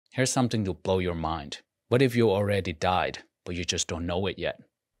Here's something to blow your mind. What if you already died, but you just don't know it yet?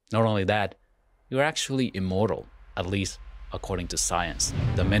 Not only that, you're actually immortal, at least according to science.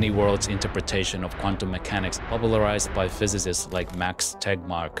 The many worlds interpretation of quantum mechanics, popularized by physicists like Max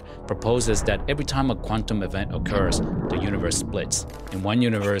Tegmark, proposes that every time a quantum event occurs, the universe splits. In one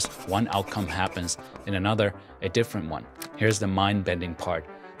universe, one outcome happens, in another, a different one. Here's the mind-bending part.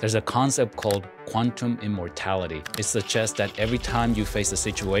 There's a concept called quantum immortality. It suggests that every time you face a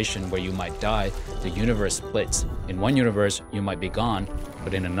situation where you might die, the universe splits. In one universe, you might be gone,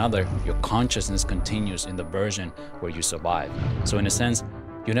 but in another, your consciousness continues in the version where you survive. So in a sense,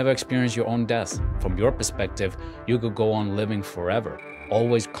 you never experience your own death. From your perspective, you could go on living forever,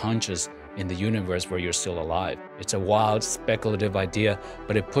 always conscious in the universe where you're still alive. It's a wild, speculative idea,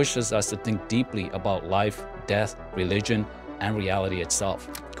 but it pushes us to think deeply about life, death, religion, and reality itself.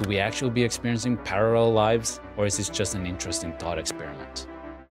 Could we actually be experiencing parallel lives, or is this just an interesting thought experiment?